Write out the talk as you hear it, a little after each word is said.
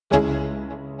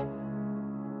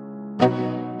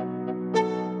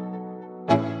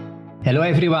Hello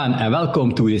everyone and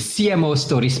welcome to the CMO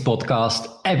Stories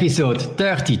podcast, episode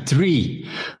 33.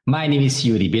 My name is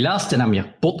Yuri Bilast and I'm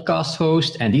your podcast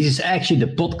host, and this is actually the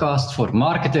podcast for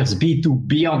marketers,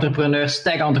 B2B entrepreneurs,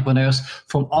 tech entrepreneurs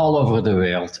from all over the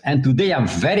world. And today I'm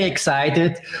very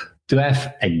excited to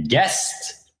have a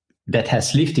guest that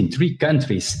has lived in 3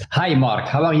 countries. Hi Mark,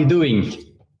 how are you doing?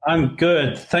 I'm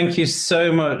good. Thank you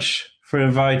so much for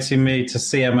inviting me to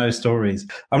CMO Stories.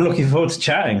 I'm looking forward to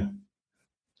chatting.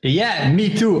 Yeah,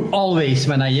 me too. Always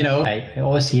when I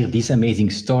always hear these amazing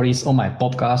stories on my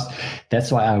podcast.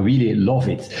 That's why I really love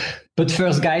it. But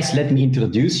first, guys, let me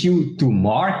introduce you to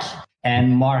Mark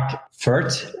and Mark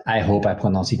Firth. I hope I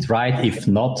pronounce it right. If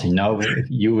not,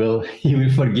 you will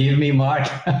forgive me, Mark.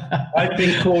 I've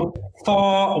been called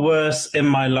far worse in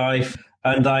my life,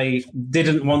 and I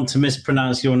didn't want to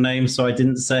mispronounce your name, so I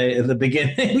didn't say it at the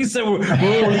beginning. So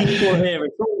we're all equal here.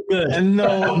 It's all good.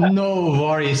 No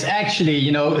worries.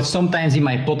 Actually, sometimes in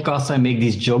my podcast, I make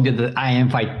this joke that I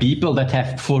invite people that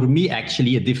have, for me,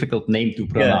 actually a difficult name to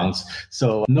pronounce. Yeah.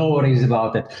 So no worries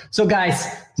about it. So guys,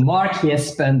 Mark, he has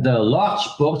spent a large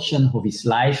portion of his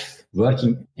life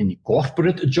working in a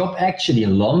corporate job, actually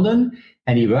in London.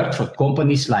 And he worked for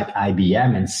companies like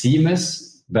IBM and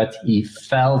Siemens, but he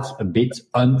felt a bit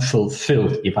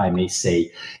unfulfilled, if I may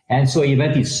say. And so he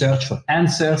went in search for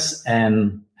answers,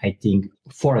 and I think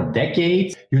for a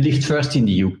decade, you lived first in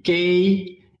the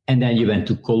UK, and then you went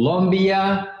to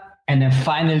Colombia, and then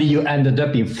finally you ended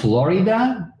up in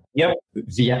Florida. Yep.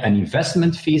 Via an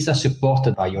investment visa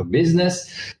supported by your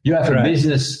business. You have a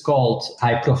business called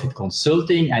High Profit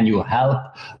Consulting, and you help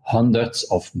hundreds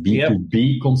of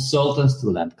B2B consultants to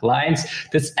land clients.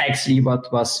 That's actually what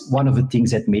was one of the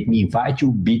things that made me invite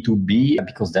you, B2B,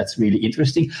 because that's really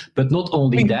interesting. But not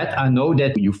only that, I know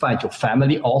that you find your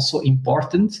family also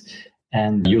important,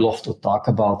 and you love to talk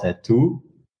about that too.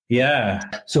 Yeah.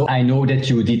 So I know that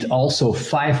you did also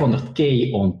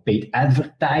 500K on paid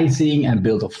advertising and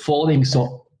build a following.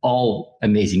 So all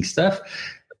amazing stuff.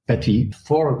 But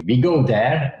before we go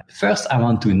there, first I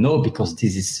want to know, because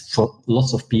this is for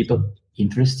lots of people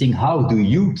interesting, how do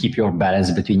you keep your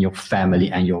balance between your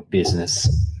family and your business?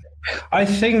 I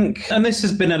think, and this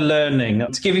has been a learning,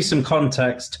 to give you some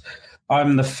context,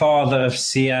 I'm the father of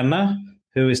Sienna,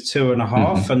 who is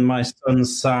 2.5, and my son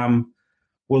Sam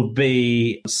will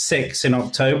be 6 in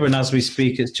October, and as we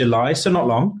speak, it's July, so not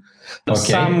long. Okay.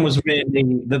 Sam was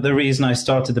really the reason I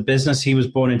started the business. He was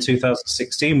born in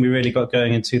 2016. We really got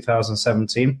going in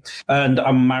 2017. And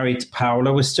I'm married to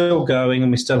Paula. We're still going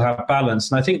and we still have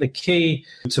balance. And I think the key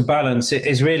to balance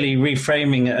is really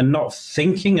reframing it and not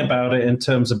thinking about it in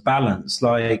terms of balance.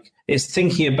 Like, it's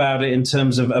thinking about it in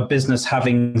terms of a business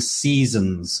having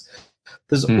seasons.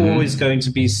 There's always going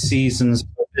to be seasons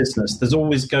for business. There's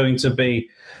always going to be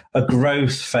a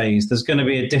growth phase. There's going to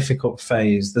be a difficult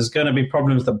phase. There's going to be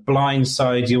problems that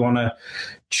blindside you on a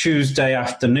Tuesday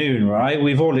afternoon, right?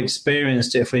 We've all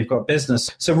experienced it if we've got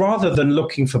business. So rather than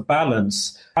looking for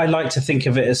balance, I like to think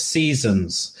of it as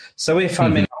seasons. So if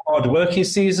I'm in a hard working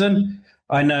season,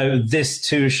 I know this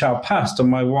too shall pass, and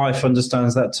my wife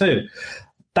understands that too.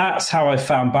 That's how I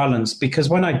found balance, because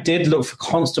when I did look for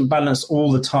constant balance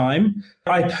all the time,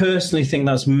 I personally think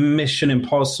that's mission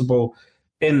impossible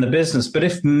in the business. But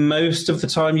if most of the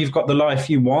time you've got the life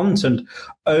you want and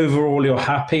overall you're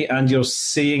happy and you're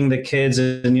seeing the kids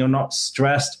and you're not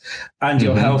stressed and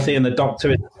you're healthy and the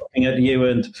doctor is looking at you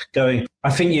and going,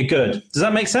 I think you're good. Does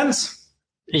that make sense?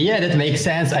 Yeah, that makes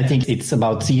sense. I think it's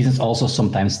about seasons, also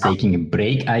sometimes taking a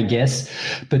break, I guess,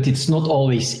 but it's not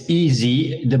always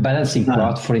easy. The balancing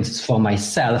part, for instance, for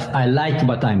myself, I like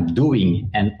what I'm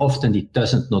doing, and often it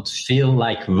doesn't not feel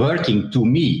like working to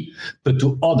me, but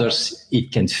to others,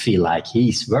 it can feel like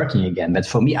he's working again. But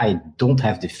for me, I don't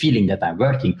have the feeling that I'm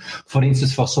working. For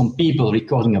instance, for some people,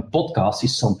 recording a podcast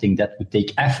is something that would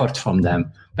take effort from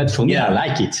them. But for me, I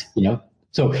like it,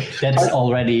 So that's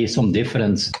already some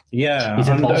difference. Yeah. Is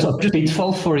it also a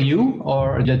pitfall for you,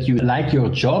 or that you like your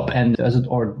job, and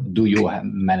or do you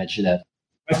manage that?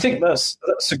 I think that's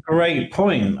a great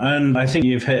point, and I think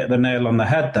you've hit the nail on the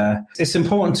head there. It's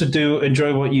important to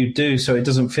enjoy what you do, so it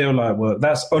doesn't feel like work.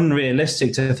 That's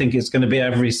unrealistic to think it's going to be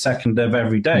every second of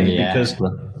every day, because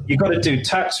you've got to do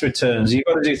tax returns, you've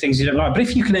got to do things you don't like. But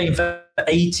if you can aim for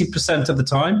 80% of the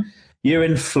time, you're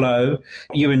in flow,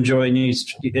 you enjoy, and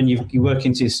you work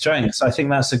into your strengths. I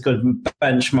think that's a good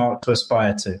benchmark to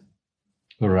aspire to.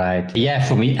 Right. Yeah,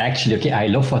 for me, actually, I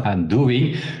love what I'm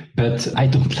doing, but I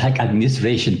don't like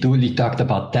administration too. We talked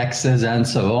about taxes and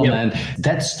so on, and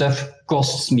that stuff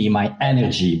costs me my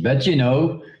energy. But,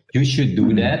 You should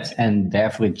do that, and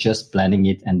therefore just planning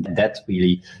it, and that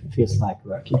really feels like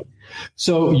working.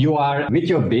 So you are with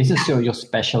your business, so you're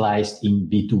specialized in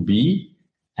B2B.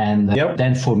 And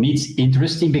then for me, it's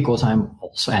interesting because I'm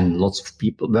also, and lots of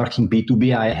people working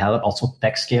B2B, I help also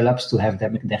tech scale-ups to have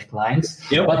them with their clients.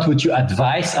 What would you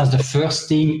advise as the first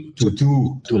thing to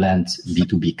do to land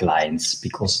B2B clients?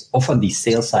 Because often these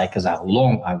sales cycles are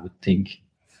long, I would think.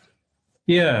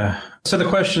 Yeah. So the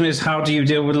question is, how do you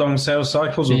deal with long sales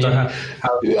cycles? Or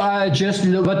just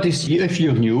what is, if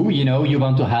you're new, you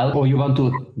want to help, or you want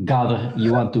to gather,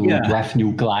 you want to have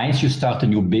new clients, you start a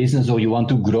new business, or you want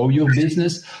to grow your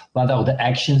business. What are the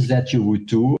actions that you would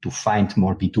do to find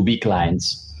more B2B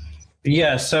clients?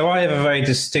 Yeah, so I have a very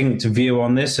distinct view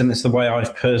on this, and it's the way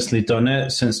I've personally done it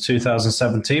since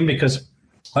 2017, because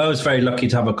I was very lucky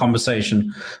to have a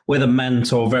conversation with a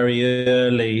mentor very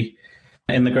early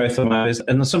in the growth of my business.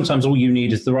 And sometimes all you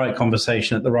need is the right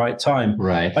conversation at the right time.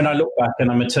 Right. And I look back and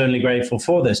I'm eternally grateful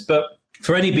for this. But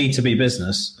for any B2B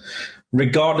business,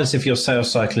 regardless if your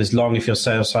sales cycle is long, if your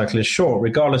sales cycle is short,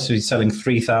 regardless if you're selling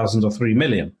 3,000 or 3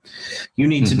 million, you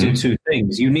need to do two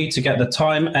things. You need to get the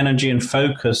time, energy, and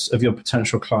focus of your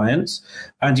potential clients,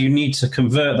 and you need to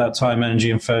convert that time,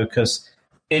 energy, and focus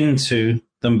into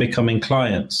them becoming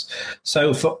clients.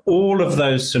 So for all of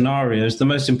those scenarios, the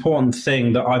most important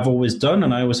thing that I've always done,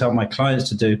 and I always help my clients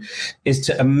to do, is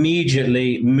to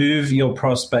immediately move your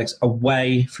prospects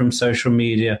away from social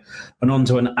media and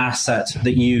onto an asset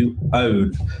that you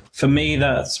own. For me,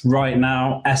 that's right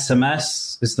now,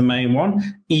 SMS is the main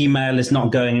one. Email is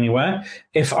not going anywhere.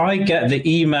 If I get the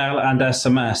email and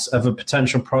SMS of a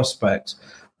potential prospect,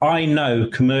 I know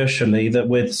commercially that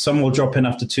with some will drop in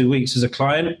after 2 weeks as a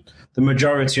client, the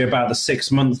majority are about the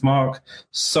 6-month mark.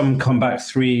 Some come back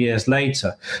 3 years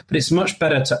later. But it's much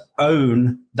better to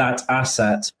own that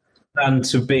asset than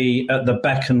to be at the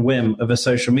beck and whim of a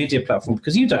social media platform,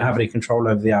 because you don't have any control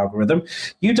over the algorithm.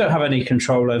 You don't have any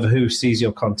control over who sees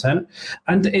your content.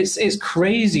 And it's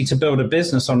crazy to build a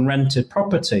business on rented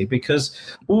property, because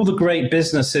all the great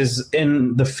businesses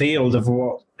in the field of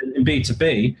what in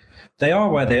B2B, they are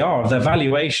where they are. Their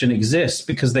valuation exists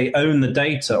because they own the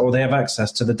data or they have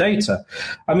access to the data.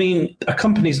 I mean, a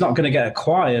company's not going to get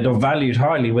acquired or valued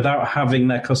highly without having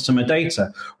their customer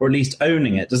data, or at least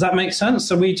owning it. Does that make sense?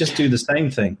 So we just do the same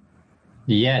thing.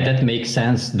 Yeah, that makes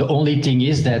sense. The only thing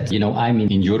is that, I'm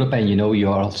in Europe, and, you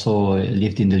also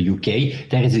lived in the UK.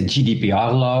 There is a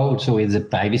GDPR law, so it's a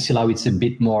privacy law. It's a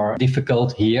bit more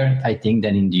difficult here, I think,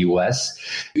 than in the US.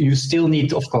 You still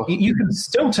need, of course. You can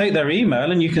still take their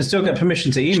email, and you can still get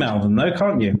permission to email them, though,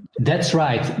 can't you? That's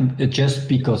right. Just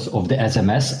because of the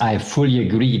SMS, I fully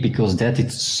agree, because that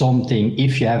is something,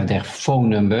 if you have their phone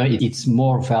number, it's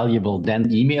more valuable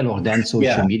than email or than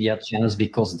social media channels,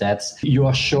 because you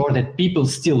are sure that people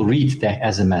still read their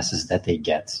SMSs that they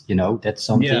get. That's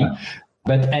something. Yeah.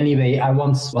 But anyway, I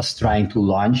once was trying to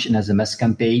launch an SMS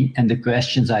campaign, and the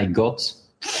questions I got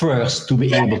first to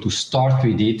be able to start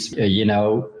with it,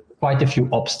 quite a few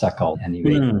obstacles.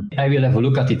 Anyway, I will have a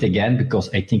look at it again, because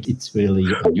I think it's really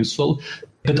useful.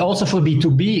 But also for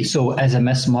B2B, so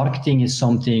SMS marketing is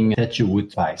something that you would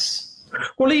advise.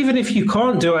 Well, even if you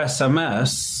can't do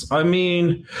SMS, I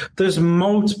mean, there's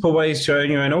multiple ways to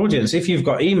own your own audience. If you've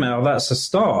got email, that's a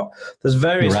start. There's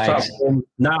various platforms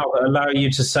now that allow you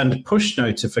to send push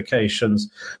notifications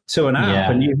to an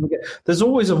app. And there's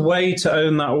always a way to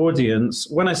own that audience.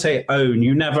 When I say own,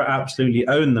 you never absolutely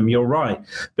own them. You're right.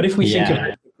 But if we think of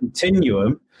a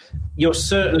continuum, you've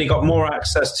certainly got more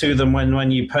access to them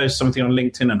when you post something on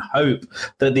LinkedIn and hope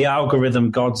that the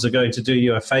algorithm gods are going to do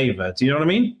you a favor. Do you know what I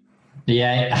mean?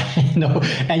 Yeah, I know.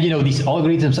 And, these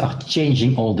algorithms are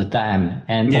changing all the time.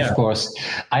 And of course,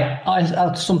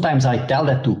 I sometimes I tell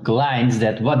that to clients,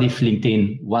 that what if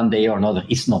LinkedIn one day or another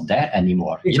is not there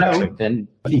anymore? Exactly. Then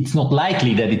it's not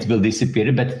likely that it will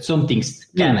disappear, but some things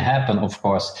can happen, of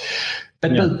course.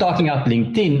 But talking about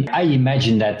LinkedIn, I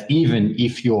imagine that even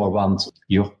if you want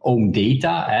your own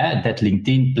data, that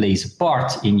LinkedIn plays a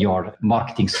part in your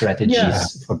marketing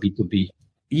strategies for B2B.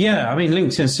 Yeah, I mean,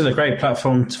 LinkedIn is still a great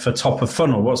platform for top of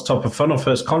funnel. What's top of funnel?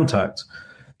 First contact.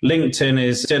 LinkedIn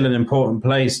is still an important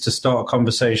place to start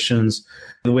conversations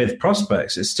with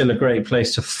prospects. It's still a great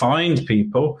place to find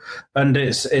people, and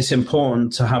it's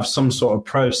important to have some sort of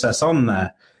process on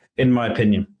there, in my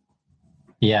opinion.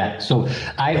 Yeah, so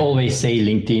I always say your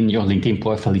LinkedIn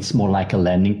profile is more like a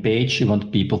landing page. You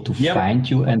want people to find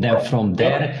you, and then from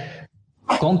there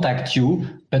contact you.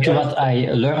 But what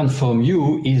I learned from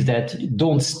you is that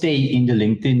don't stay in the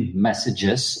LinkedIn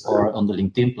messages or on the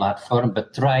LinkedIn platform,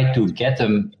 but try to get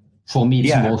them For me,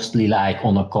 it's mostly like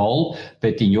on a call,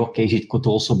 but in your case, it could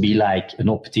also be like an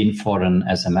opt-in for an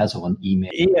SMS or an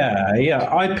email. Yeah.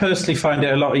 I personally find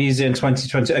it a lot easier in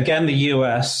 2020. Again, the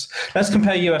US. Let's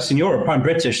compare US and Europe. I'm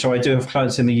British, so I do have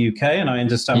clients in the UK, and I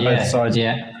understand both sides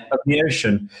of the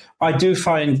ocean. I do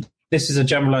find this is a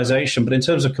generalization, but in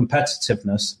terms of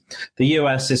competitiveness, the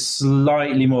US is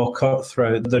slightly more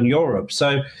cutthroat than Europe.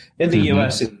 So in the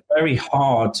US, it's very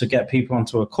hard to get people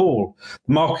onto a call.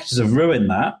 Marketers have ruined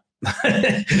that.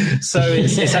 So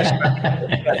it's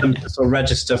actually get them to sort of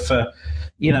register for,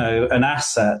 an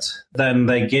asset. Then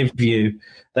they give you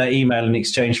their email in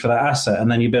exchange for that asset, and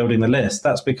then you're building the list.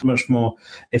 That's become a much more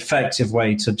effective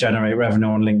way to generate revenue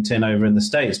on LinkedIn over in the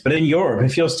States. But in Europe,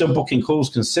 if you're still booking calls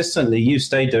consistently, you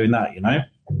stay doing that,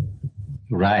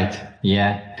 Right.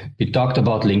 Yeah. We talked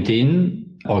about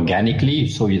LinkedIn organically,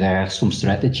 so there are some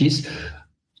strategies.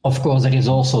 Of course, there is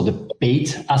also the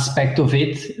paid aspect of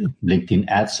it, LinkedIn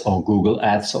ads or Google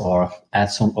ads or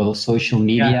ads on other social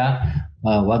media.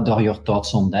 What are your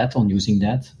thoughts on that, on using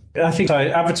that? I think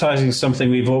advertising is something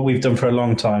we've done for a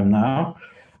long time now.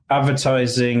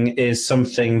 Advertising is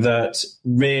something that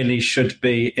really should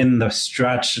be in the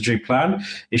strategy plan.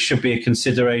 It should be a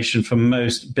consideration for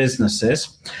most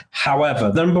businesses.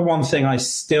 However, the number one thing I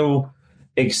still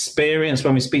experience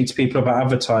when we speak to people about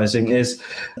advertising is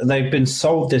they've been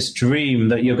sold this dream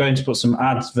that you're going to put some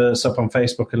adverts up on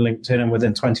Facebook and LinkedIn, and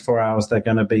within 24 hours they're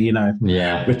going to be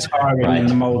retiring in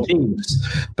the Maldives.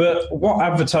 But what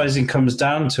advertising comes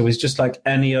down to is just like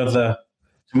any other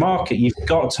market, you've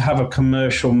got to have a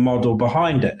commercial model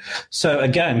behind it. So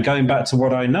again, going back to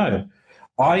what I know,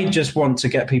 I just want to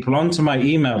get people onto my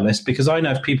email list, because I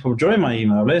know if people join my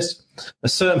email list, a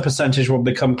certain percentage will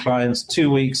become clients 2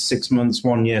 weeks, 6 months,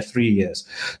 1 year, 3 years.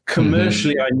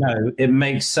 Commercially, I know it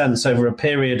makes sense over a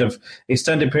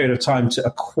extended period of time to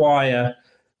acquire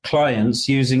clients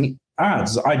using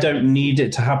ads. I don't need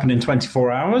it to happen in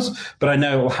 24 hours, but I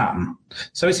know it will happen.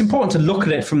 So it's important to look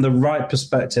at it from the right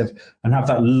perspective and have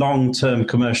that long-term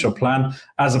commercial plan,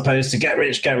 as opposed to get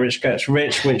rich, which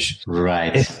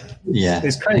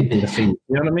is crazy to think.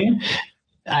 You know what I mean?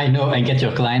 I know, and get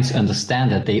your clients to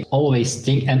understand that. They always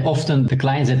think, and often the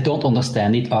clients that don't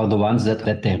understand it are the ones that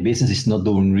their business is not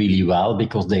doing really well,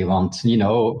 because they want,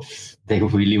 they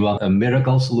really want a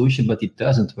miracle solution, but it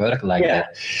doesn't work like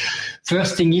that.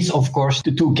 First thing is, of course,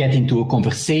 to get into a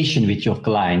conversation with your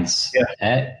clients,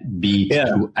 be it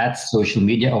through ads, social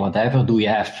media, or whatever. Do you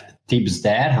have tips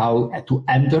there, how to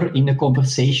enter in a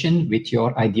conversation with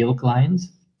your ideal clients?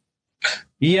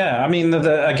 Yeah, I mean,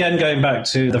 again, going back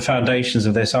to the foundations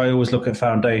of this, I always look at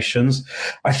foundations.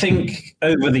 I think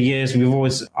over the years,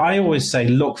 I always say,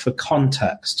 look for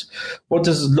context. What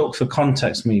does look for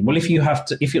context mean? Well, if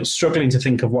you're struggling to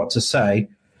think of what to say,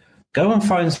 go and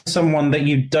find someone that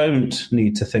you don't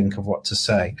need to think of what to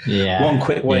say. Yeah. One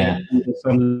quick way to do this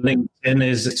on LinkedIn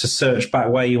is to search back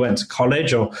where you went to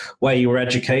college or where you were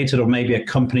educated, or maybe a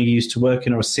company you used to work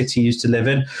in or a city you used to live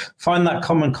in. Find that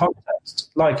common context.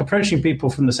 Like approaching people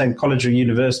from the same college or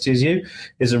university as you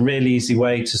is a really easy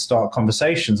way to start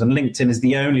conversations. And LinkedIn is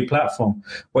the only platform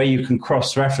where you can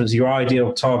cross-reference your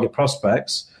ideal target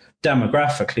prospects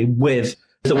demographically with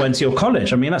that went to your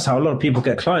college. I mean, that's how a lot of people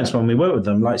get clients when we work with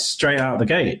them, like straight out of the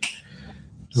gate.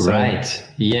 So, right.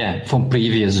 Yeah. From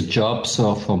previous jobs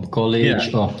or from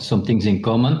college or some things in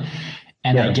common.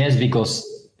 And I guess because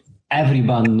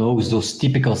everyone knows those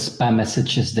typical spam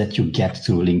messages that you get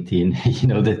through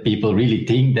LinkedIn, that people really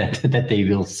think that they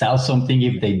will sell something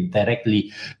if they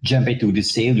directly jump into the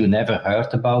sale. You never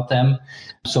heard about them.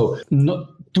 So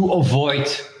to avoid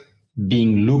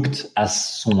being looked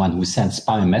as someone who sends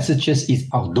spam messages,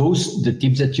 are those the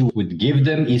tips that you would give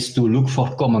them, is to look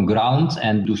for common ground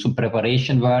and do some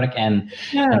preparation work and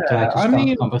try to start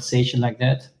a conversation like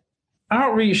that?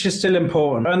 Outreach is still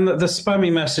important, and the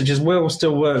spammy messages will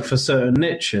still work for certain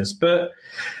niches, but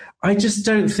I just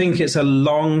don't think it's a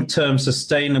long-term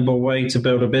sustainable way to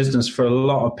build a business for a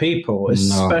lot of people,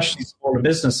 especially smaller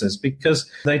businesses, because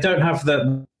they don't have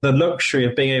the luxury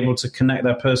of being able to connect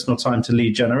their personal time to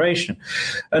lead generation.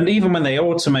 And even when they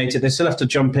automate it, they still have to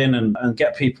jump in and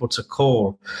get people to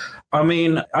call. I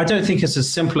mean, I don't think it's as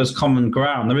simple as common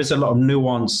ground. There is a lot of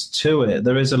nuance to it.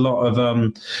 There is a lot of,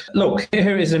 look,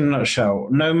 here it is in a nutshell.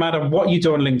 No matter what you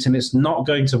do on LinkedIn, it's not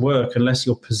going to work unless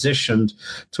you're positioned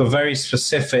to a very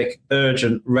specific,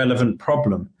 urgent, relevant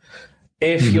problem.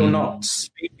 If you're not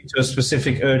speaking to a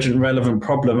specific, urgent, relevant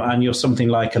problem and you're something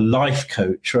like a life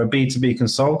coach or a B2B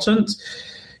consultant,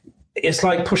 it's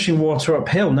like pushing water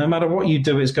uphill. No matter what you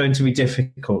do, it's going to be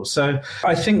difficult. So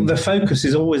I think the focus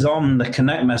is always on the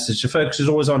connect message. The focus is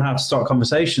always on how to start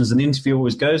conversations, and the interview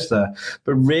always goes there.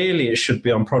 But really, it should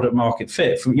be on product market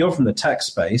fit. You're from the tech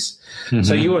space,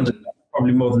 so you understand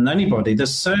probably more than anybody.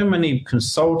 There's so many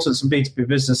consultants and B2B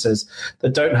businesses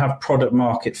that don't have product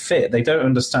market fit. They don't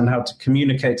understand how to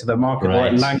communicate to their market, the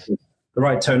right language, the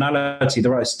right tonality, the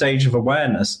right stage of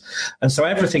awareness. And so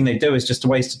everything they do is just a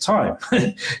waste of time.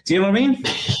 Do you know what I mean?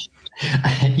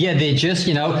 Yeah, they just,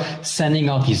 sending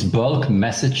out these bulk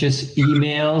messages,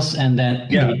 emails, and then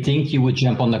they think you would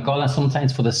jump on the call. And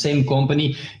sometimes for the same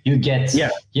company, you get,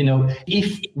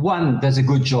 if one does a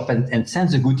good job and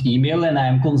sends a good email, and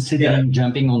I'm considering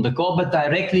jumping on the call, but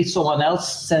directly someone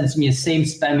else sends me a same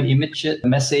spam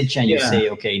message, and you say,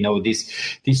 okay, no,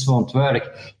 this won't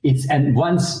work. And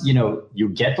once, you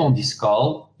get on this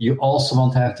call, you also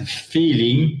want to have the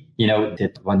feeling,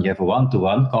 that when you have a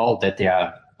one-to-one call, that they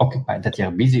are occupied, that they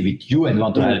are busy with you and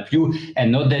want to help you,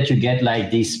 and not that you get like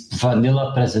this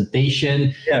vanilla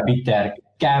presentation with their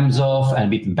cams off and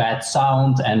with bad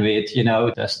sound and with,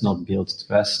 does not build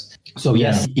trust. So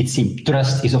yes, it seems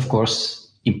trust is of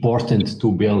course important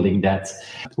to building that.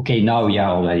 Okay, now we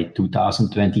are already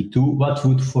 2022. What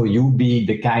would for you be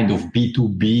the kind of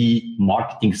B2B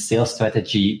marketing sales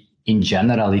strategy in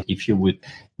general? If you would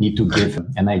need to give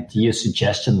an idea,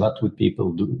 suggestion, what would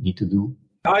people need to do?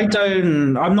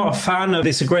 I'm not a fan of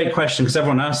it's a great question because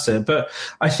everyone asks it, but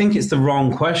I think it's the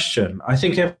wrong question. I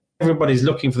think everybody's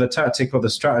looking for the tactic or the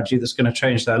strategy that's going to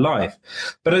change their life.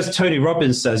 But as Tony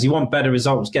Robbins says, you want better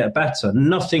results, get better.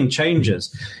 Nothing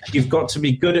changes. You've got to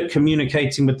be good at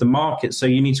communicating with the market. So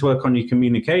you need to work on your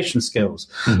communication skills,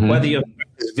 whether you're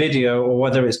video or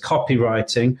whether it's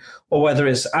copywriting or whether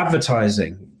it's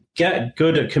advertising. Get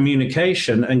good at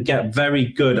communication and get very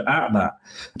good at that.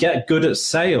 Get good at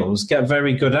sales, get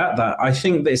very good at that. I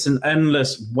think that it's an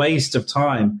endless waste of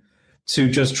time to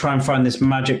just try and find this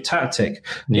magic tactic.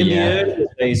 In the early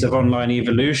days of online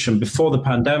evolution, before the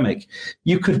pandemic,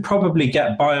 you could probably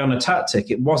get by on a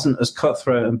tactic. It wasn't as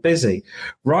cutthroat and busy.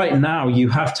 Right now, you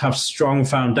have to have strong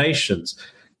foundations.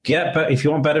 If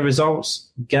you want better results,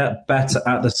 get better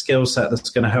at the skill set that's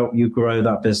going to help you grow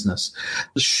that business.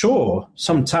 Sure,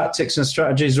 some tactics and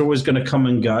strategies are always going to come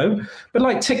and go, but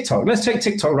like TikTok, let's take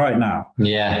TikTok right now.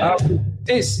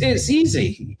 It's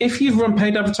easy. If you've run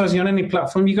paid advertising on any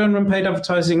platform, you go and run paid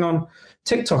advertising on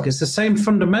TikTok. It's the same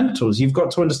fundamentals. You've got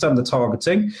to understand the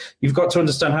targeting. You've got to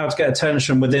understand how to get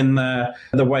attention within the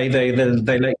way they let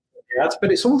the ads,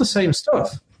 but it's all the same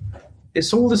stuff.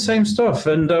 It's all the same stuff,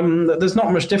 and there's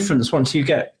not much difference once you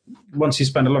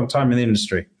spend a long time in the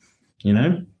industry,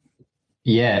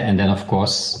 Yeah, and then of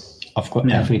course,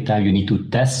 every time you need to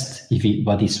test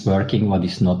what is working, what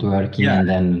is not working, and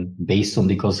then based on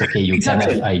you can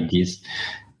have ideas,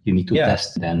 you need to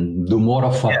test, then do more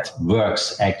of what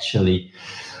works actually.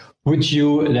 Would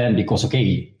you then, because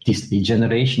this lead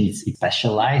generation is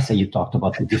specialized, and you talked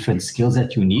about the different skills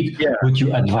that you need, would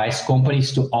you advise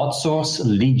companies to outsource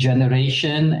lead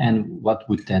generation, and what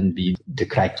would then be the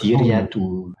criteria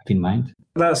to have in mind?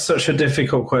 That's such a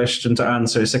difficult question to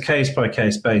answer. It's a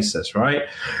case-by-case basis, right?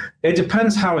 It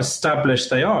depends how established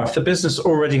they are. If the business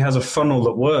already has a funnel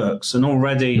that works and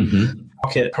already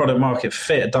product market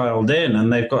fit dialed in,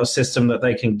 and they've got a system that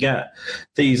they can get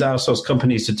these outsourced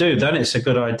companies to do, then it's a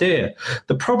good idea.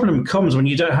 The problem comes when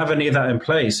you don't have any of that in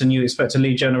place and you expect a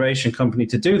lead generation company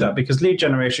to do that, because lead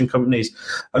generation companies,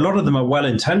 a lot of them are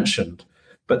well-intentioned,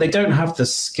 but they don't have the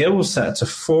skill set to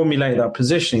formulate that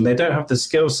positioning. They don't have the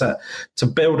skill set to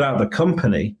build out the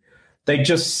company. They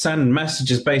just send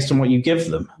messages based on what you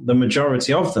give them, the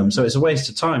majority of them. So it's a waste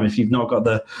of time if you've not got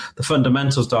the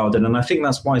fundamentals dialed in. And I think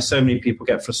that's why so many people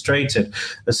get frustrated.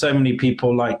 There's so many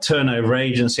people like turn over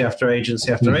agency after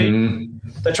agency after agency.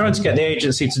 They're trying to get the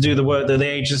agency to do the work that the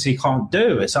agency can't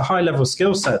do. It's a high-level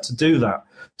skill set to do that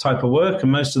type of work,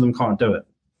 and most of them can't do it.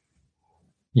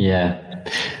 Yeah.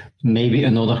 Maybe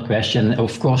another question.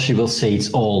 Of course, you will say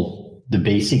it's all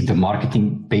the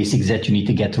marketing basics that you need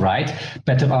to get right.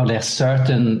 But are there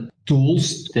certain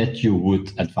tools that you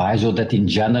would advise, or that in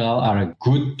general are a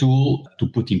good tool to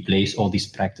put in place all these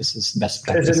practices, best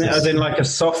practices? As in like a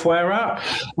software app?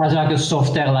 As like a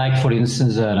software, like for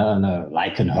instance,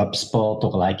 like an HubSpot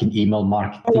or like an email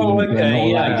marketing.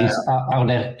 Like this. Are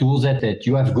there tools that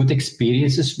you have good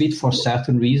experiences with for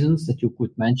certain reasons that you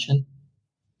could mention?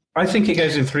 I think it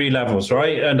goes in 3 levels,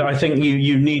 right? And I think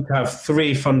you need to have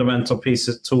 3 fundamental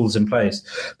pieces of tools in place.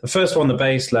 The first one, the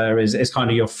base layer, is kind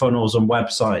of your funnels and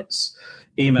websites,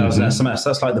 emails and SMS.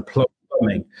 That's like the plug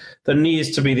coming. There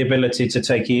needs to be the ability to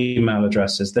take email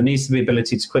addresses. There needs to be the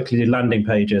ability to quickly do landing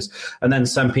pages and then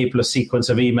send people a sequence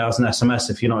of emails and SMS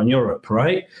if you're not in Europe,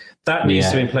 right? That needs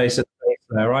to be in place at the base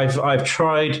there. I've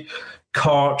tried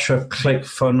Kartra,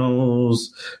 ClickFunnels,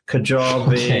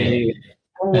 Kajabi,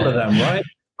 all of them, right?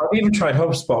 I've even tried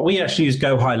HubSpot. We actually use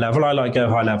Go High Level. I like Go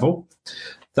High Level.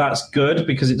 That's good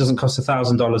because it doesn't cost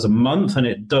 $1,000 a month and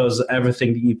it does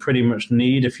everything that you pretty much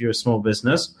need if you're a small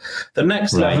business. The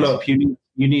next level up, you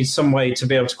need some way to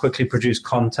be able to quickly produce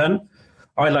content.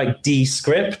 I like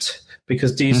Descript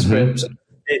because Descript,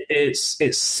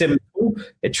 it's simple.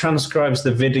 It transcribes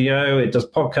the video. It does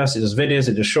podcasts. It does videos.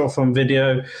 It does short form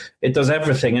video. It does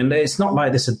everything. And it's not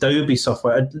like this Adobe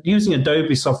software. Using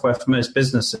Adobe software for most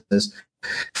businesses,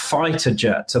 fighter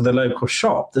jet to the local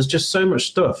shop. There's just so much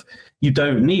stuff you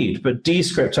don't need. But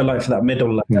Descript, I like for that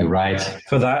middle layer. Right.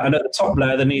 For that. And at the top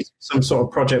layer, there needs some sort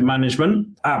of project management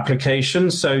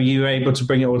application. So you're able to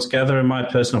bring it all together. And my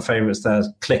personal favorites there's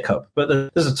ClickUp.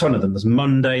 But there's a ton of them. There's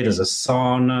Monday, there's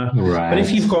Asana. Right. But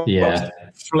if you've got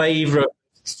flavor of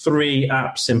 3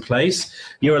 apps in place,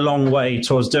 you're a long way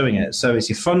towards doing it. So it's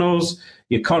your funnels,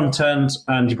 your content,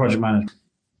 and your project management.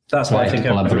 That's what I think.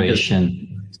 Collaboration.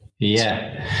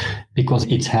 Yeah, because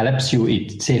it helps you,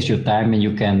 it saves you time, and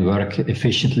you can work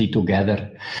efficiently together.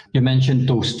 You mentioned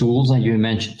those tools, and you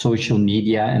mentioned social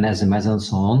media and SMS and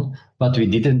so on. What we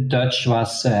didn't touch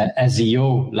was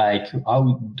SEO. Like,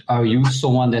 how are you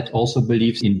someone that also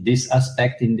believes in this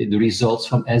aspect, in the results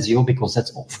from SEO? Because that's,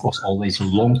 of course, always a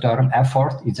long-term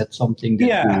effort. Is that something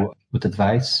that you would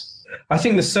advise? I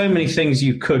think there's so many things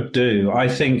you could do. I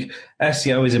think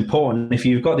SEO is important. If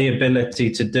you've got the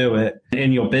ability to do it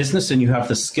in your business and you have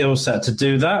the skill set to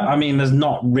do that, I mean, there's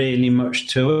not really much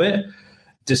to it,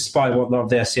 despite what a lot of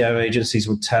the SEO agencies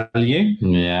would tell you.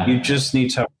 Yeah. You just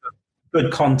need to have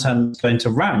good content going to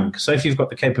rank. So if you've got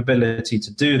the capability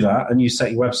to do that and you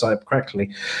set your website up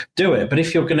correctly, do it. But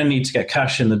if you're going to need to get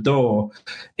cash in the door,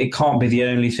 it can't be the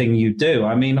only thing you do.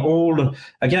 I mean, all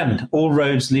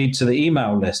roads lead to the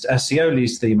email list. SEO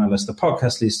leads to the email list. The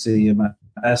podcast leads to the email,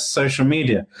 social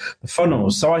media, the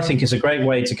funnels. So I think it's a great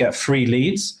way to get free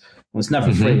leads. Well, it's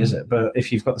never free, is it? But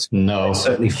if you've got the it's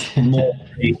certainly more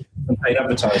free than paid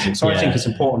advertising. So I think it's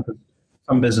important for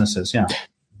some businesses. Yeah.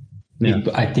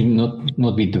 I think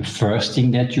not be the first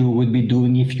thing that you would be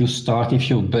doing if you start,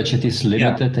 if your budget is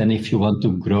limited and if you want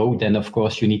to grow, then of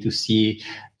course you need to see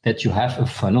that you have a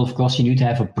funnel. Of course, you need to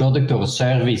have a product or a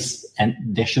service, and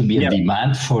there should be a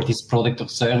demand for this product or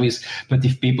service. But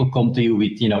if people come to you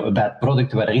with, a bad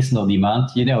product where there is no demand,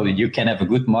 you can have a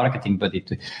good marketing, but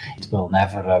it will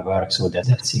never work. So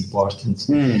that's important.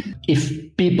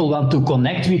 If people want to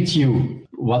connect with you,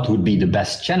 what would be the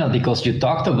best channel? Because you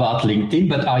talked about LinkedIn,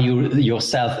 but are you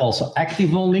yourself also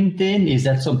active on LinkedIn? Is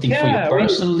that something for you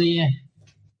personally?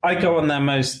 I go on there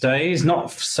most days, not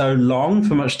so long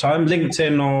for much time.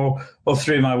 LinkedIn or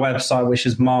through my website, which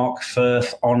is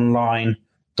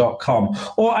markfirthonline.com.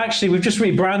 Or actually, we've just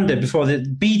rebranded before. The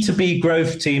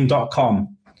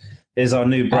B2bgrowthteam.com is our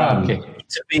new brand.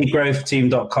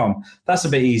 B2bgrowthteam.com. That's a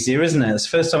bit easier, isn't it? It's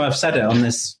the first time I've said it on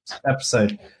this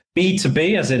episode.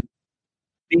 B2B, as in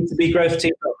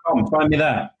B2bgrowthteam.com. Find me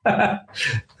there.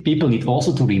 People need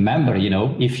also to remember,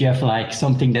 if you have like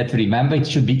something that to remember, it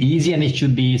should be easy and it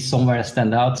should be somewhere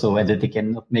stand out so that they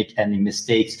cannot make any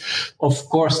mistakes. Of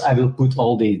course, I will put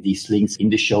all these links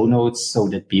in the show notes so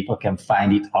that people can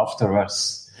find it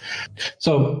afterwards.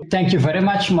 So thank you very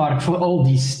much, Mark, for all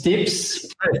these tips.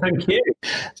 Thank you.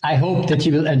 I hope that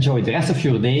you will enjoy the rest of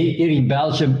your day. Here in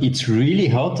Belgium, it's really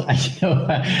hot.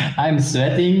 I'm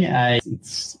sweating.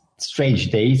 It's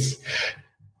strange days.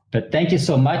 But thank you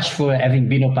so much for having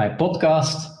been on my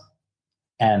podcast.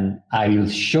 And I will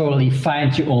surely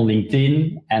find you on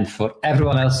LinkedIn. And for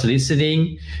everyone else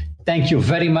listening, thank you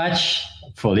very much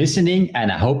for listening.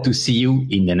 And I hope to see you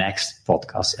in the next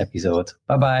podcast episode.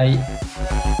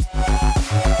 Bye-bye.